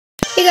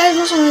Hey guys,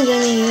 Muscleman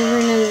here for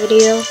another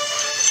video.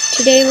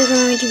 Today we're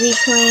going to be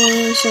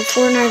playing some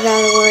Fortnite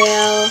Battle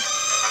Royale.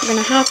 We're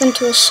going to hop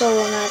into a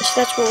solo match.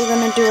 That's what we're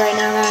going to do right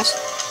now, guys.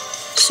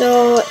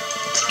 So,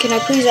 can I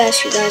please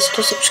ask you guys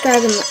to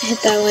subscribe and hit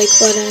that like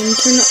button,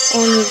 turn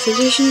all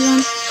notifications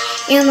on,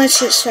 and let's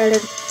get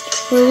started.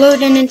 We're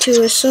loading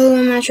into a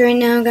solo match right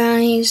now,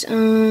 guys.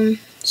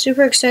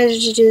 Super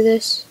excited to do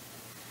this.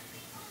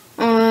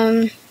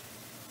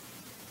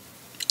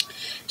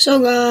 So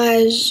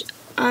guys,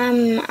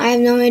 I have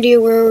no idea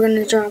where we're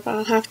gonna drop.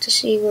 I'll have to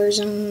see where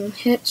zone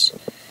hits.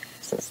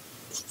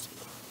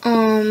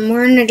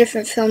 We're in a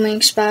different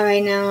filming spot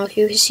right now. If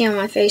you can see on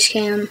my face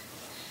cam,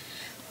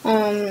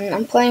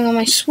 I'm playing on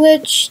my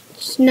Switch.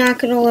 It's not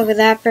gonna look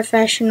that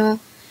professional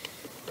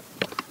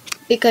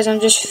because I'm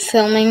just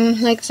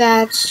filming like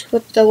that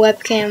with the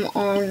webcam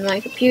on my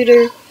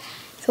computer,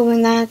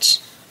 filming that.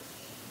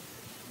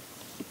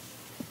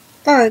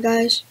 Alright,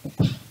 guys.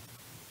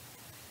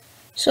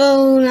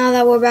 So now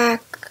that we're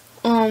back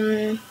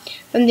from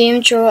the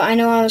intro, I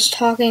know I was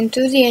talking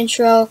through the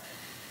intro.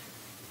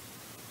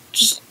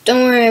 Just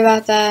don't worry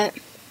about that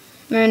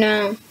right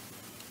now.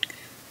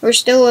 We're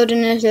still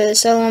loading into the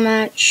solo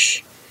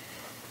match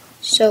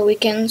so we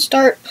can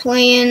start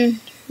playing.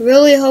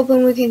 Really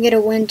hoping we can get a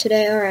win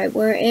today. Alright,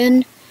 we're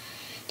in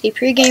the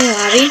pre-game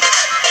lobby.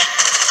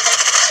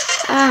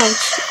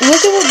 Ouch.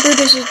 Look at what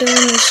Brutus is doing.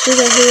 Let's do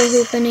the hula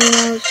hoop and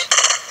emotes.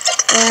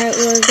 Alright,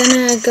 we're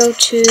gonna go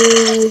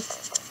to...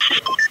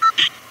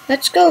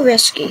 Let's go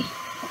risky.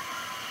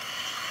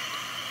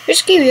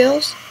 Risky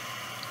Wheels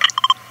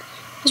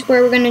is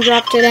where we're gonna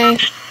drop today.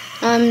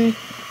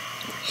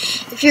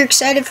 If you're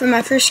excited for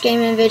my first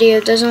gaming video,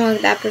 it doesn't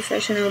look that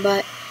professional,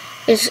 but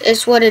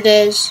it's what it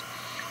is.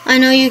 I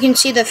know you can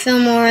see the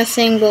Filmora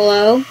thing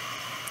below,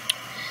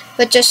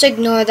 but just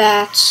ignore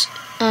that.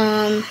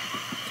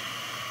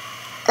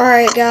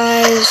 Alright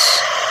guys.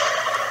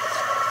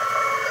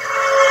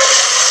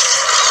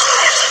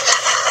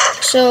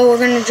 So we're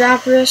gonna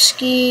drop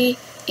risky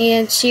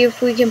and see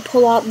if we can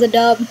pull out the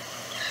dub.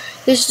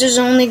 This is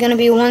only gonna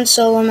be one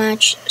solo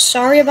match.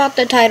 Sorry about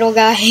the title,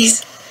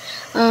 guys.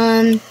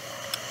 And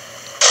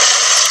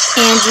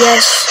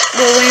yes,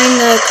 we're wearing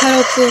the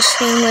Cuddle Pool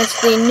skin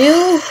with the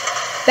new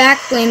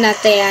back bling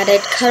that they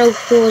added, Cuddle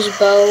Pool's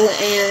bow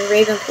and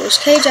Raven Pool's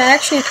cage. I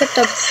actually picked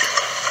up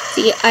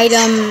the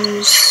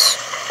items,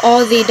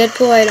 all the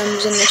Deadpool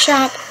items in the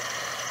shop.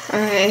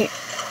 Alright,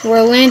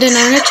 we're landing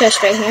on a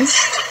chest right here.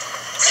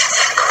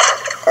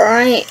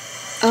 Alright,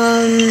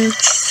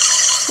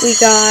 we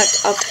got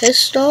a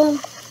pistol.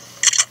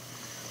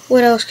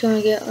 What else can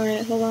we get?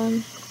 Alright, hold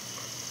on.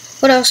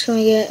 What else can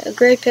we get? A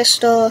gray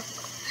pistol.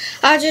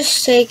 I'll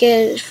just take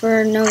it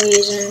for no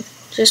reason.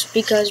 Just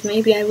because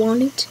maybe I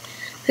want it.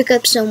 Pick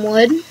up some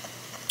wood.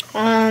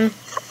 Come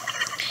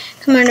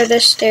under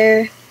this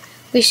stair.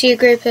 We see a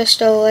gray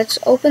pistol. Let's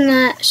open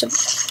that. So,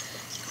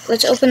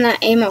 let's open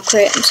that ammo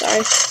crate. I'm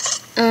sorry.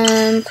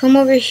 Come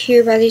over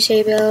here by these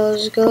hay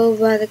bales, go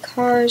by the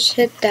cars,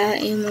 hit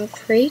that ammo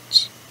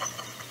crate.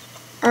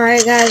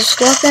 Alright guys,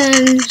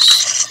 looking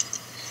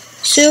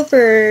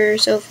super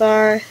so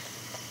far.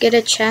 Get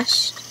a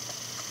chest.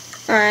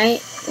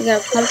 Alright, we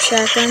got a pump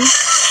shotgun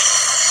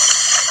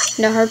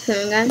and a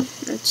harpoon gun.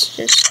 Let's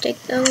just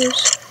take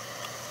those.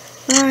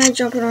 Alright,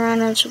 jumping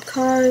around on some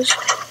cars.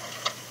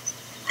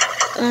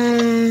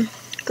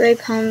 Gray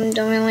pump,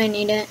 don't really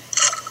need it.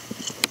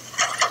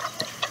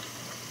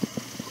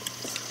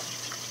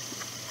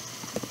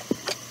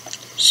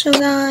 So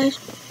guys,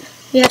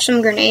 we have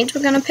some grenades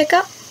we're gonna pick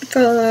up for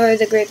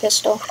the gray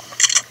pistol,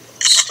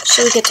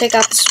 so we can take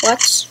out the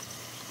sweats.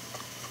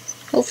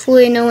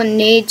 Hopefully no one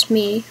nades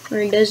me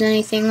or does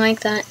anything like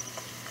that.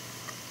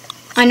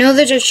 I know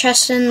there's a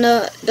chest in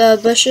the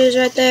bushes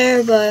right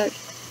there, but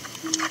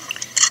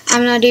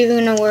I'm not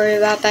even gonna worry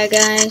about that,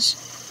 guys.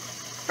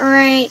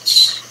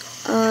 Alright,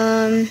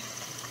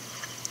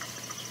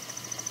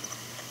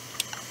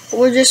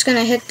 we're just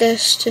gonna hit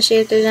this to see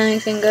if there's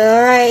anything good.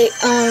 Alright,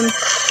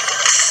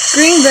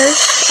 green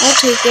burst, I'll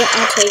take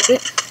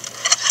it,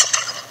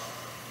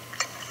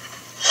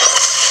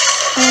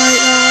 Alright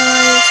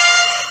guys.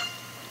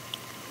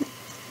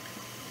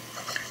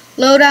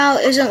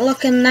 Loadout isn't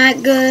looking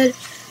that good.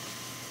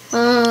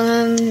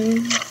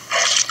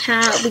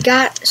 We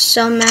got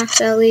some max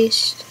at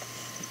least.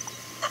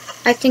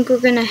 I think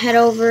we're gonna head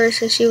over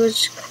to see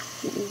what's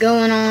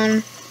going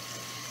on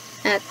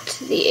at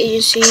the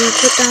agency.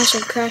 Put down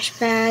some crash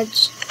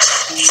pads.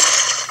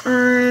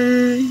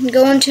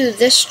 Go into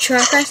this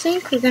truck, I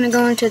think. We're gonna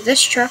go into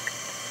this truck.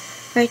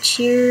 Right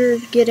here,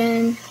 get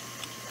in.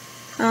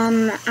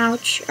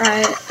 Ouch.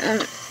 Alright,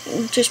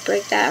 just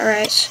break that,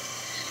 alright.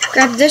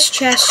 Grab this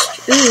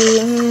chest.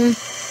 Ooh.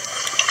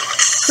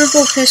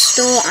 Purple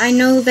pistol. I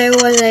know there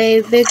was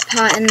a big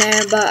pot in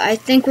there, but I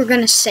think we're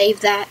gonna save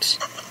that.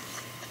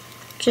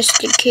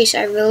 Just in case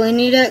I really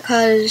need it,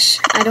 because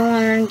I don't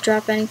want to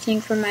drop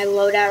anything from my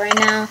loadout right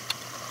now.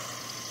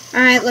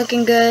 Alright,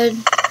 looking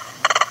good.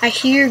 I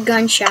hear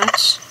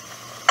gunshots.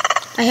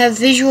 I have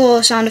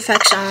visual sound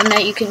effects on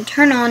that you can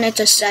turn on. It's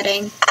a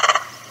setting.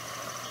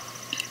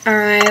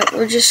 Alright,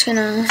 we're just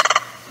gonna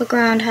look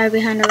around, hide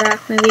behind a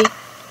rock maybe.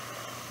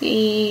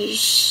 We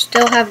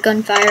still have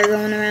gunfire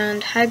going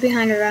around. Hide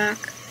behind a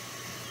rock.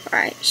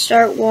 Alright,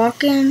 start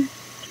walking.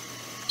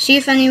 See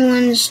if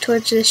anyone's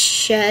towards this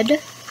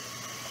shed.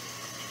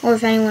 Or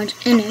if anyone's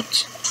in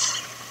it.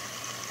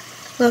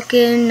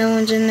 Looking, no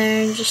one's in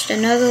there. Just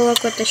another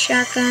look with the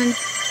shotgun.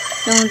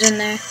 No one's in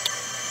there.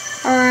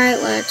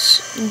 Alright,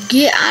 let's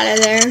get out of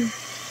there.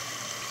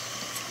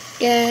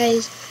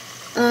 Guys,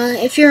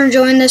 if you're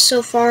enjoying this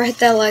so far, hit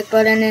that like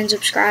button and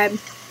subscribe.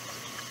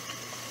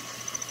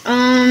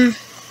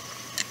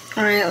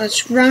 Alright,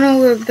 let's run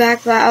over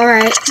back by.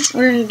 Alright,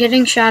 we're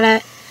getting shot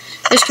at.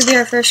 This could be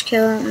our first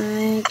kill.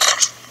 Alright.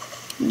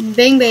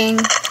 Bang, bang.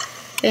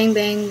 Bang,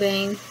 bang,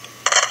 bang.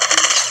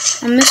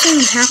 I'm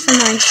missing half of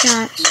my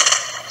shots.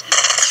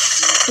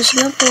 Let's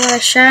go for a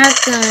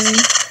shotgun.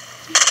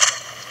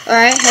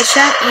 Alright,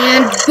 headshot,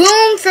 and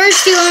boom!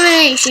 First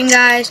elimination,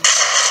 guys.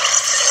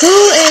 Who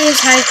is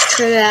hyped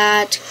for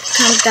that?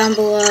 Comment down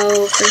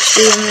below. First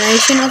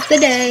elimination of the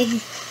day.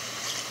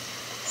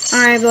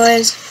 Alright,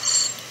 boys.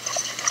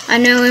 I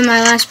know in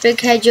my last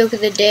big head joke of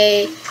the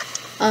day,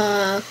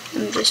 let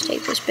me just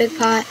take this big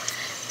pot.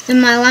 In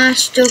my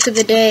last joke of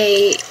the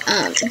day,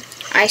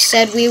 I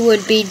said we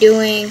would be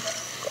doing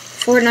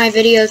Fortnite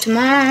video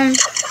tomorrow,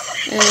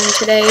 and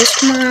today is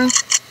tomorrow.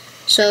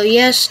 So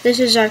yes, this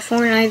is our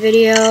Fortnite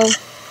video.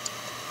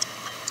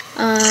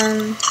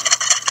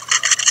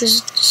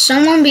 There's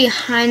someone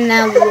behind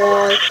that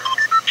wall.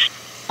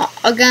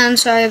 Again,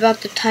 sorry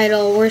about the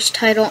title. Worst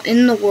title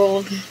in the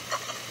world.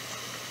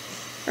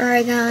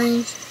 Alright,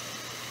 guys.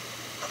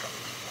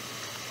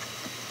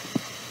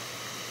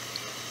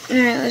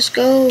 Alright, let's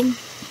go.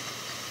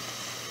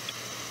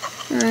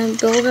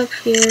 Build up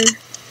here.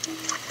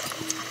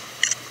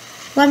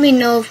 Let me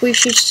know if we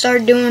should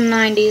start doing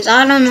 90s.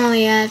 I don't know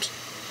yet.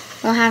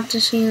 We'll have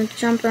to see. Let's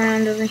jump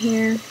around over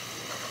here.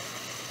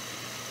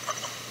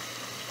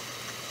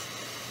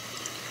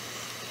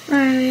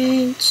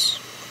 Alright.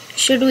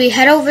 Should we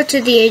head over to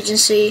the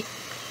agency?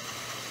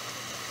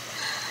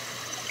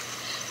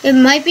 It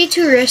might be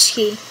too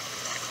risky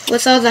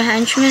with all the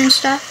henchmen and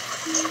stuff.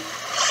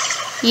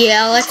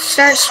 Yeah, let's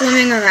start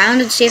swimming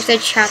around and see if the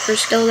chopper's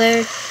still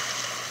there.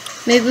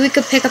 Maybe we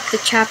could pick up the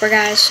chopper,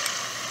 guys.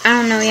 I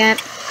don't know yet.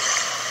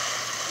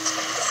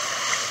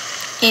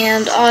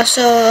 And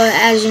also,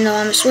 as you know,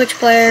 I'm a Switch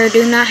player.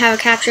 Do not have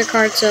a capture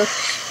card, so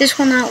this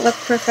will not look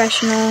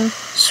professional.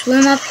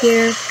 Swim up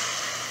here.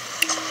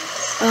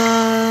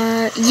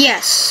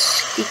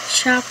 Yes, the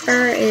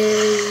chopper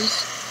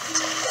is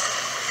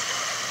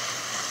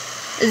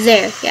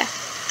there. Yeah,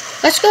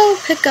 let's go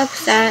pick up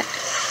that.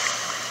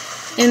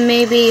 And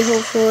maybe,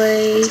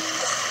 hopefully,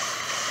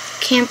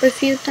 camp a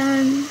few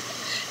times.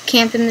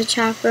 Camp in the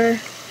chopper.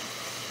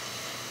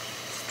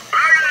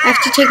 I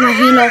have to take my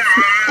hand off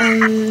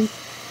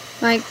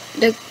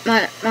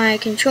my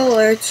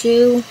controller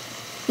to.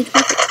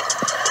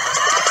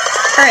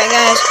 Alright,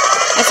 guys.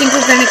 I think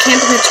we're gonna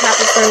camp in the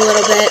chopper for a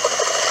little bit.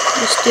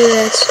 Let's do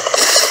this.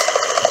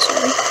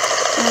 Sorry.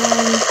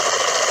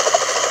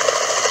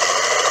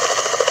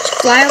 Let's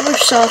fly over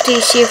Salty,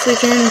 see if we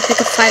can pick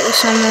a fight with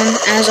someone.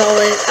 As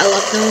always, I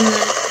love doing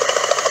that.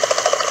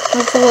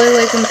 Hopefully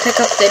we can pick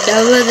up the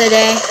dub of the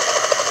day.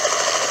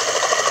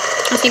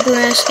 I think we're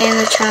gonna stay in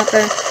the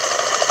chopper.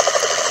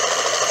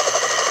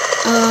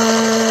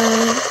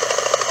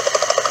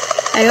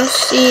 I don't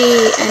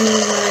see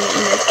anyone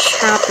in the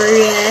chopper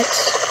yet.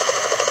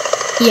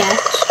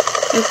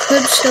 There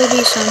could still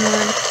be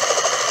someone.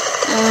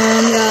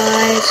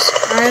 Guys,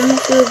 I don't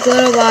feel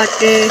good about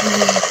this.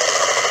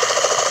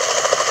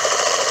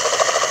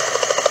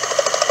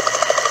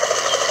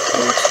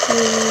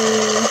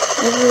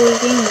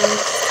 Overlooking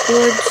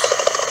towards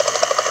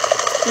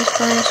this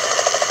place.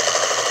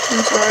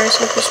 I'm sorry,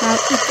 super small.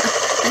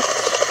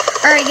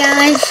 Alright,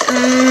 guys,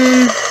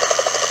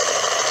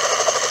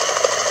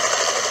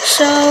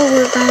 so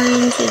we're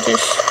going to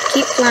just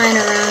keep flying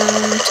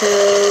around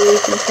till we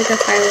can pick a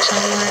fight with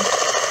someone.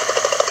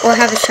 Or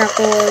have a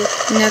chopper war.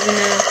 You never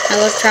know. I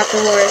love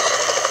chopper wars.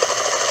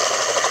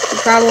 You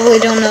probably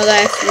don't know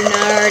that if you're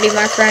not already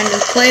my friend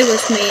and play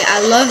with me. I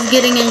love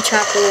getting in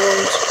chopper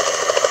wars.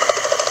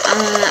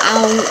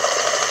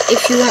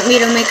 If you want me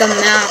to make a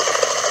map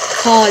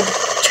called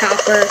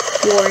Chopper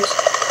Wars,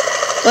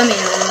 let me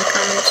know in the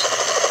comments.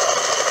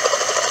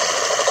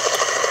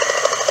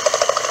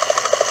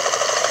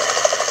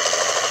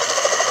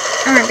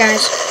 Alright,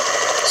 guys.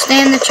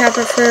 Stay in the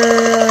chopper for a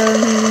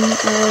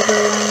little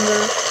bit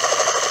longer.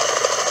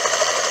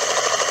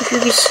 If you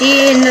can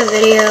see in the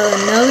video,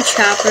 no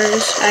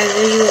choppers. I have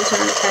visuals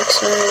on the text,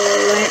 so it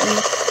will alert me.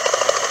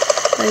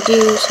 I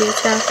do see a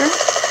chopper.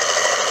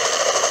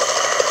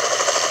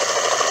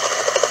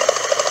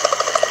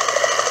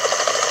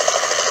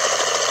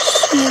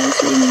 See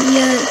anything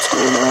yet?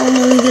 Hold on,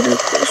 let me get a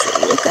closer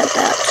look at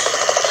that.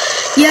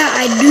 Yeah,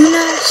 I do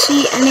not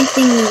see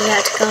anything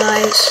yet,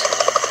 guys.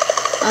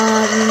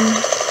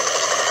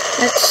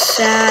 That's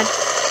sad.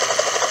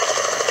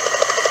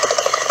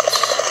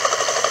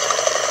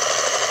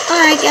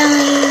 Alright,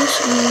 guys,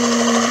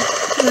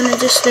 I'm gonna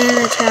just stay in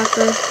the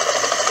chopper.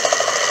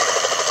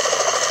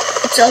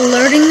 It's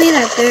alerting me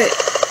that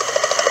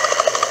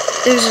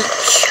there's a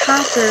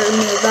chopper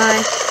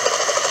nearby.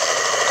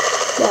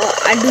 Well,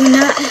 I do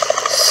not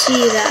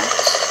see that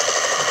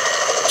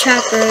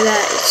chopper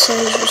that it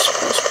says you're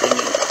supposed to be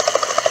nearby.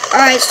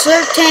 Alright,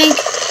 slurp tank.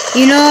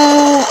 You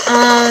know,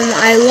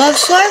 I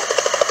love slurp.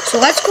 So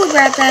let's go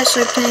grab that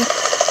slurp tank.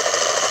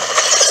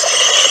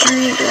 I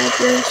need to grab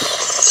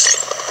this.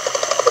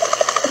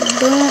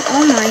 Boom.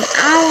 Oh my.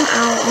 Ow,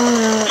 ow, oh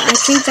no. I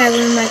think that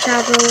ruined my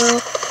chopper a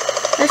little.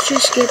 Let's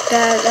just get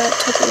that. That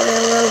took away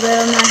a little bit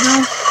of my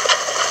health.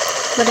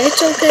 But it's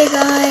okay,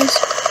 guys.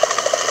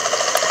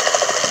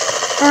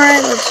 Alright,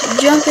 let's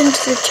jump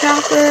into the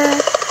chopper.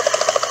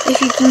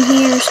 If you can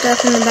hear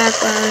stuff in the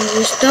background,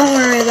 just don't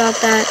worry about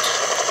that.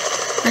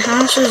 My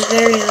house is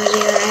very noisy.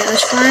 Alright,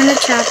 let's find the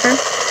chopper.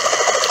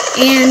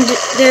 And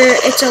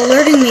it's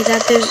alerting me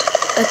that there's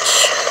a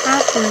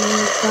chopper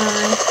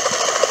nearby.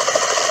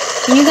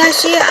 Can you guys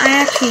see it? I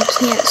actually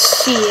can't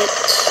see it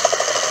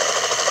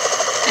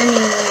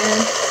anywhere.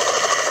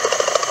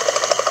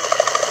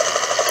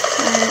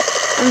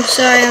 I'm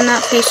sorry, I'm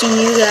not facing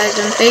you guys.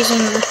 I'm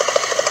facing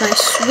my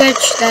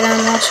Switch that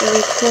I'm also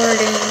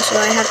recording, so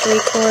I have to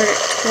record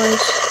it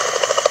twice.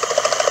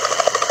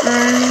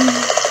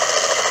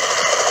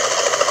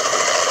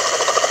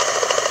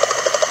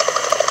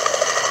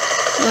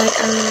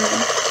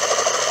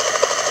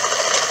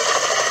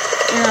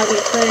 And I'll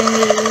be putting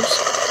these.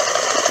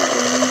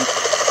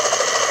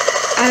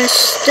 I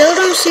still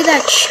don't see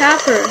that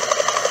chopper.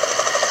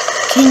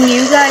 Can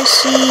you guys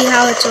see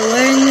how it's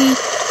alerting me?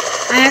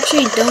 I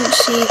actually don't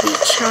see the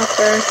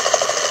chopper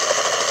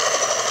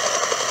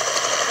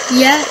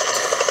yet.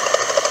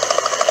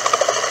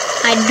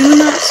 I do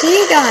not see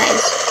it,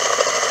 guys.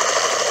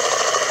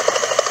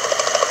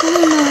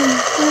 Oh no.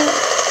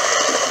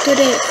 Did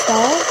it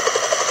fall?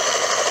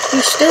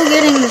 I'm still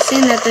getting the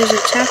thing that there's a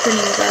chopper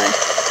nearby.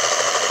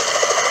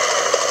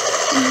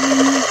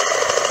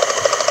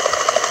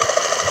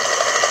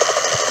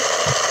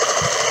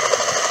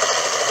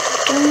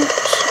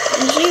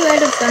 Is he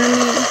right in front of me?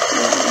 No.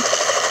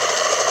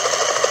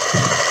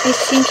 I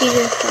think he's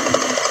in front of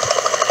me.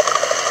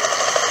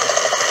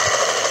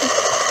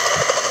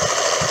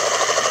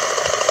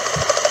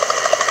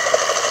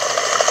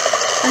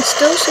 I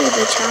still see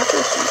the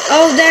chopper.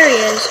 Oh, there he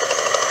is.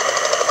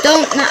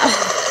 Don't know.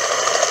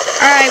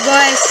 Alright,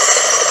 boys.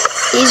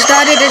 He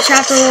started a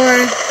chopper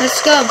war.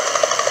 Let's go.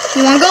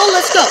 You wanna go?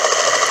 Let's go.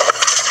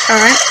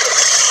 Alright.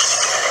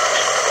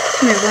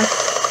 Come here, boy.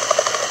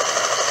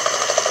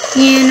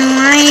 You know,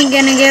 I ain't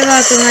gonna give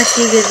up unless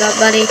you give up,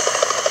 buddy.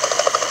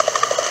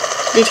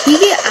 Did he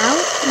get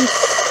out?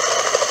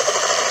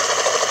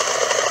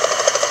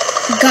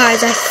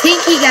 Guys, I think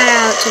he got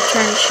out to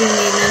try and shoot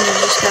me, and then he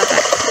just got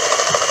back.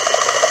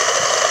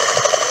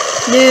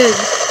 Dude.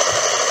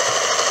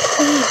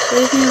 Please,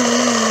 leave me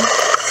alone.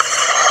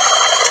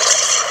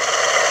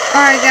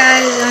 Alright,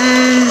 guys,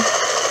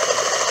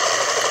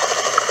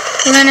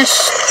 we're gonna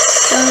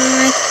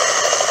I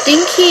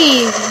think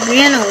he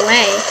ran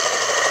away.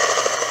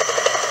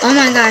 Oh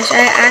my gosh,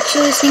 I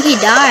actually think he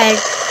died.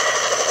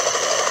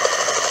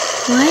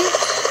 What?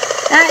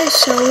 That is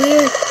so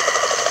weird.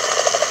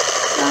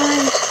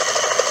 Guys.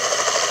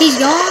 He's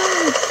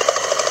gone.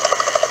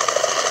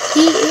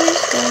 He is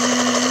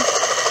gone.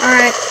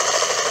 Alright.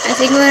 I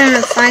think we're gonna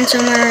find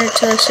somewhere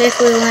to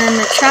safely land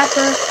the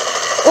chopper.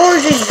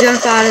 Or just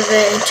jump out of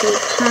it into a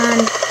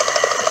pond.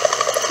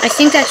 I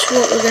think that's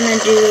what we're gonna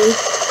do.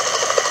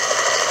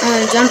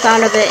 Jump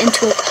out of it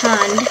into a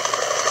pond.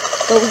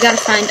 But we gotta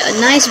find a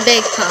nice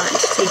big pond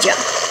to jump.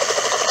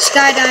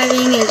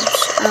 Skydiving is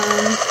a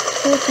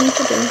cool thing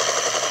to do.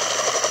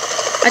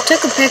 I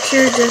took a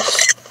picture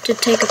just to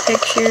take a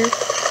picture.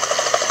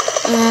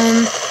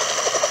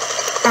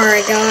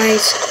 Alright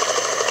guys.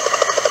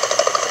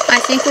 I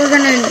think we're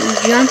gonna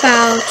jump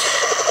out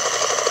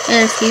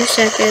in a few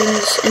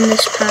seconds in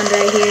this pond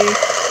right here.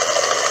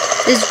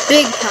 This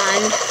big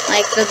pond,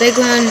 like the big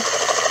one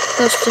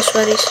close to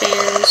Sweaty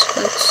Sands.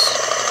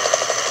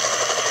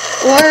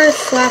 Or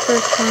Flapper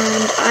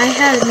Pond. I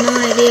have no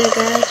idea,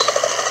 guys.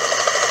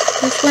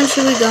 Which one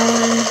should we go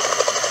in?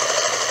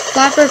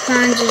 Flapper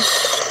Pond is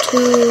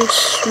too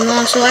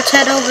small, so let's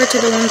head over to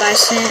the one by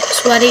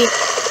Sweaty,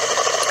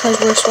 because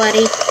we're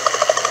sweaty.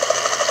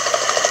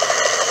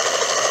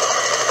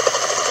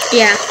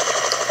 Yeah.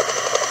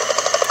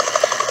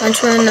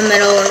 Once we're in the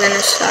middle, we're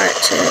gonna start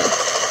to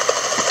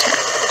attack.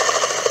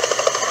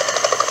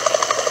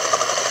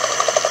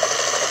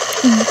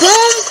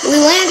 Boom! We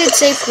landed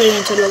safely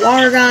into the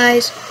water,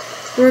 guys.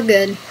 We're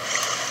good.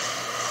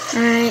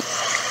 Alright.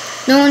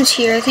 No one's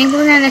here. I think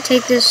we're gonna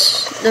take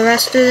the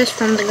rest of this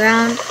from the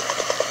ground.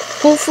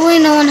 Hopefully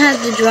no one has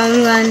the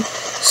drum gun,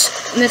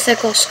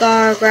 mythical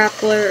scar,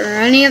 grappler, or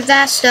any of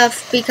that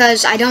stuff,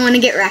 because I don't want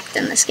to get wrecked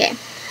in this game.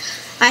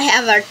 I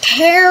have a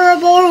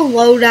terrible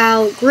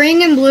loadout,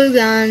 green and blue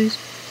guns,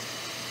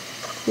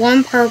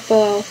 one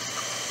purple.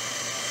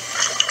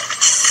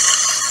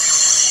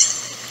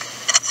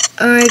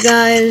 Alright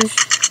guys,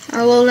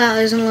 our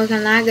loadout isn't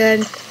looking that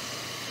good.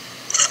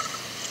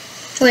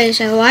 Wait a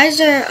second, why is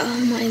there...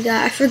 Oh my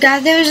god, I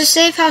forgot there was a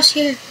safe house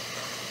here.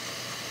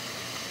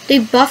 They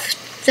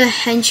buffed the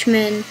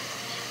henchmen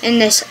in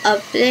this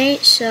update,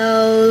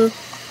 so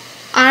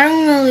I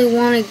don't really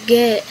want to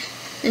get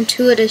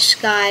into a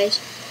disguise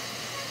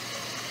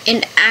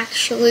and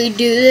actually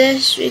do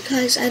this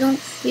because I don't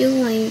feel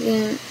like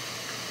it.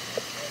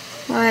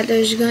 Alright,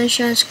 there's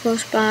gunshots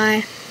close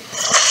by.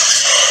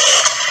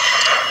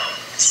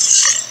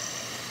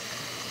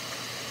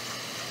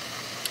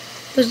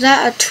 Was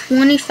that a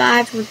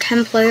 25 or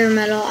 10 player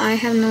medal? I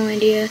have no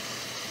idea.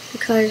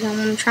 Because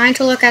I'm trying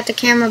to look at the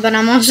camera, but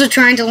I'm also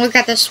trying to look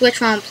at the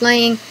Switch while I'm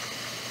playing.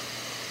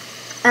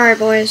 Alright,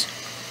 boys.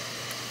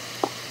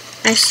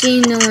 I see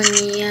no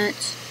one yet.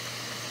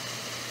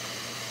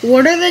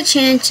 What are the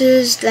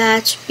chances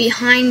that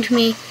behind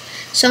me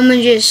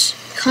someone just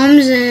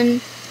comes in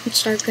and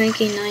start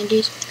cranking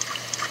 90s?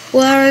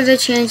 What are the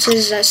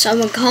chances that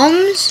someone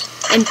comes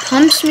and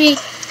pumps me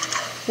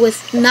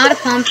with not a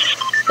pump,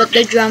 but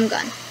the drum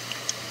gun?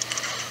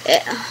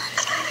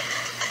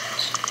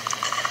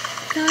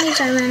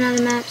 Guys, I ran out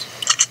of mats.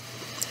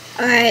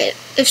 Alright,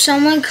 if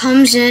someone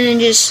comes in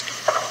and just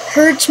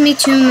hurts me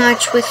too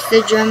much with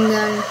the drum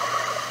gun,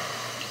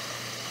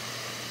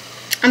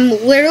 I'm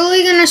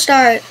literally gonna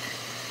start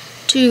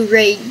to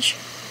rage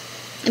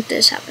if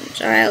this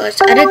happens. Alright, let's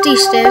edit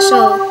these stairs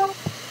so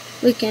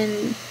we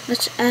can,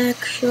 let's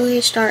actually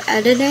start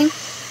editing.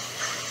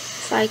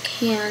 If I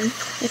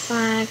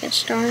can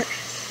start.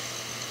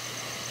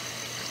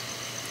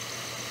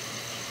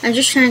 I'm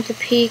just trying to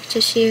peek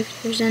to see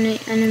if there's any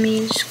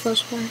enemies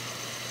close by.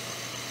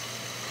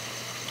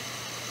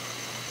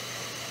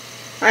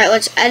 Alright,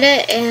 let's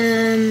edit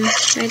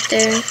right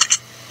there.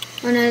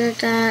 Wanna edit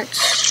that.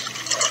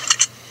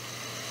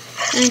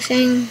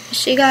 Anything? You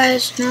see,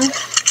 guys? No?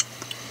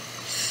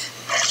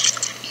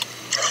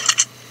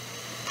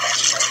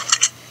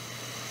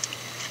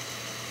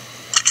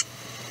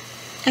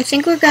 I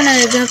think we're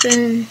gonna jump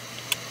in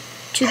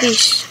to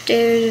these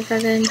stairs if I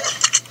can.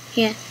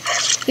 Yeah.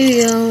 Here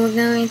we go. We're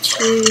going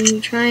to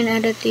try and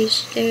edit these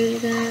stairs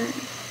again.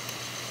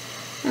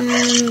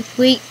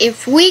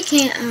 If we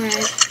can't.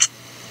 Alright.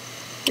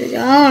 Here we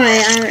go.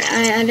 Alright,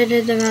 I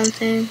edited the wrong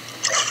thing.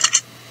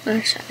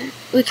 Wait a second.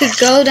 We could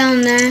go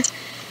down there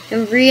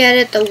and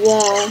re-edit the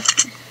wall.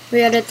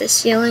 Re-edit the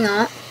ceiling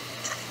up.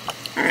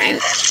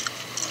 Alright.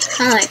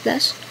 I like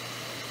this.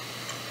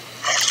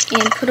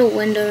 And put a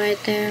window right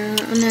there.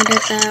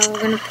 Unedit that.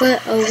 We're gonna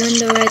put a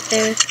window right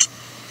there.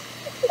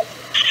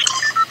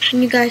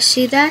 Can you guys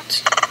see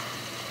that?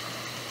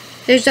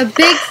 There's a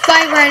big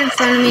fight right in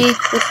front of me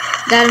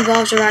that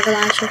involves a rocket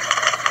launcher.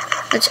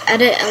 Let's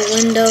edit a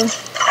window.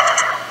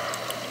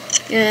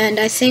 And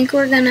I think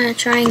we're gonna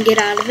try and get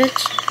out of it.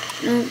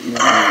 No,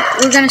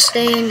 we're gonna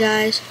stay in,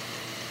 guys.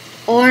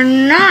 Or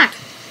not.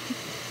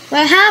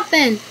 What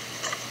happened?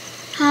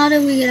 How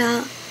did we get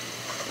out?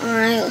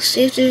 Alright, let's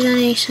see if there's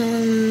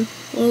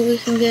what we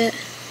can get.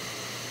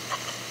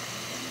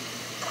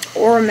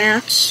 Or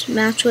mats.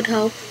 Mats would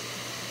help.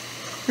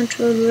 Which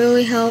would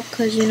really help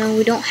because, you know,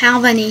 we don't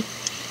have any.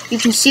 You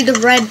can see the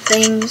red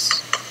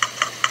things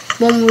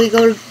when we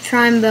go to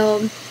try and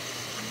build.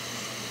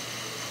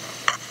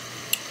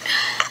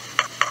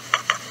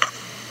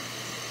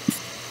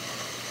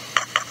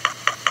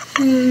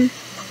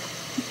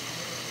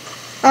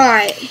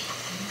 Alright.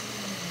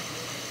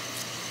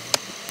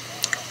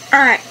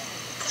 Alright.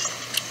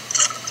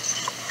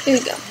 Here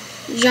we go.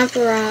 Jump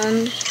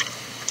around.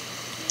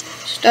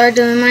 Start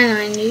doing my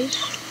 90s.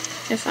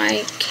 If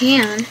I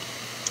can.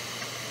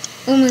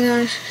 Oh my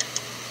gosh,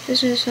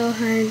 this is so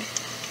hard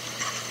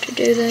to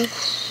do this.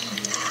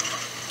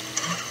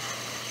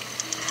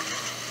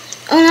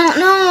 Oh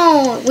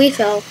no, we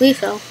fell.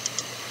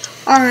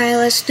 Alright,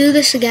 let's do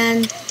this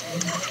again.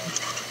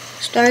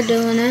 Start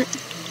doing it.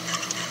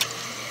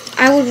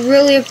 I would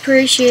really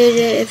appreciate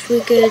it if we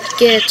could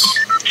get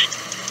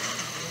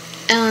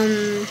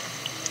a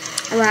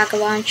rocket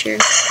launcher.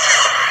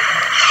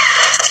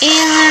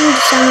 And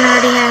someone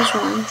already has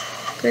one.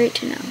 Great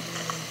to know.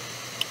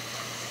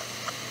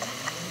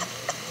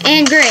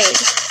 And great.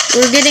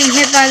 We're getting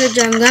hit by the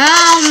drum gun.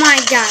 Oh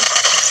my god.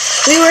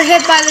 We were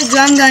hit by the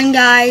drum gun,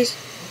 guys.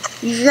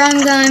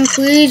 Drum gun,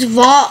 please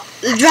vault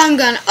the drum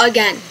gun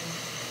again.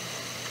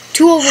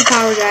 Too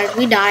overpowered, guys.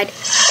 We died.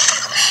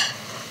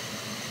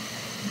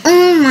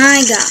 Oh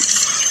my god.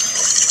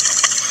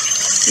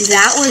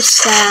 That was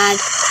sad.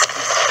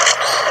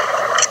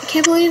 I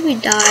can't believe we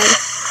died.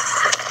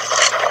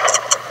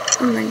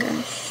 Oh my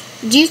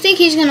gosh. Do you think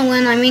he's gonna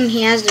win? I mean,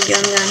 he has the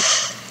drum gun.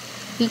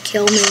 He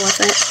killed me with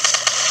it.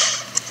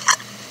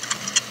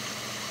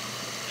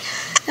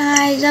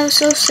 Guys, that was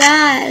so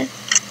sad.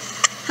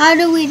 How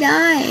did we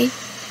die?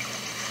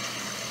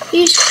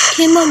 He just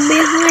came up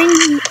behind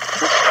me.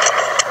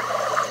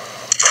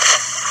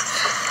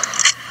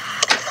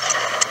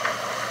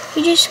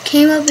 He just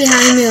came up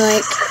behind me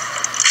like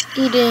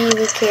he didn't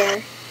even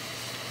care.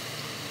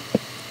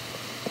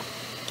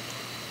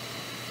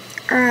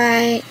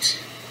 Alright.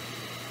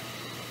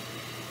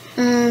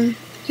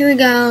 Here we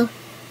go.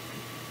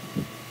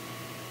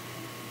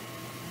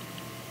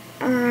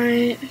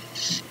 Alright.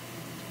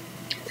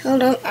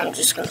 Hold up, I'm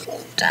just gonna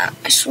hold down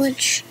my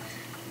switch.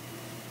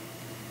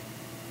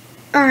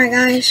 Alright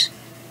guys.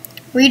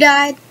 We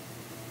died.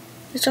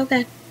 It's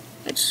okay.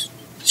 It's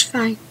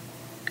fine.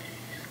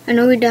 I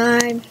know we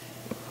died.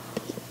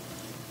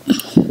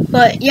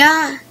 But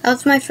yeah,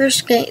 that's my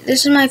first game.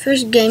 This is my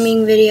first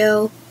gaming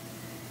video.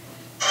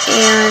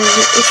 And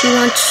if you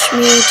want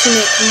me to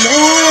make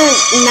more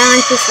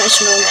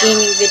non-professional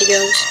gaming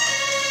videos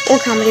or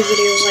comedy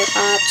videos like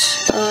that,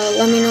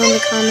 let me know in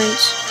the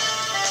comments.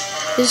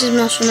 This is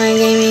Muscleman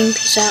Gaming.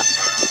 Peace out.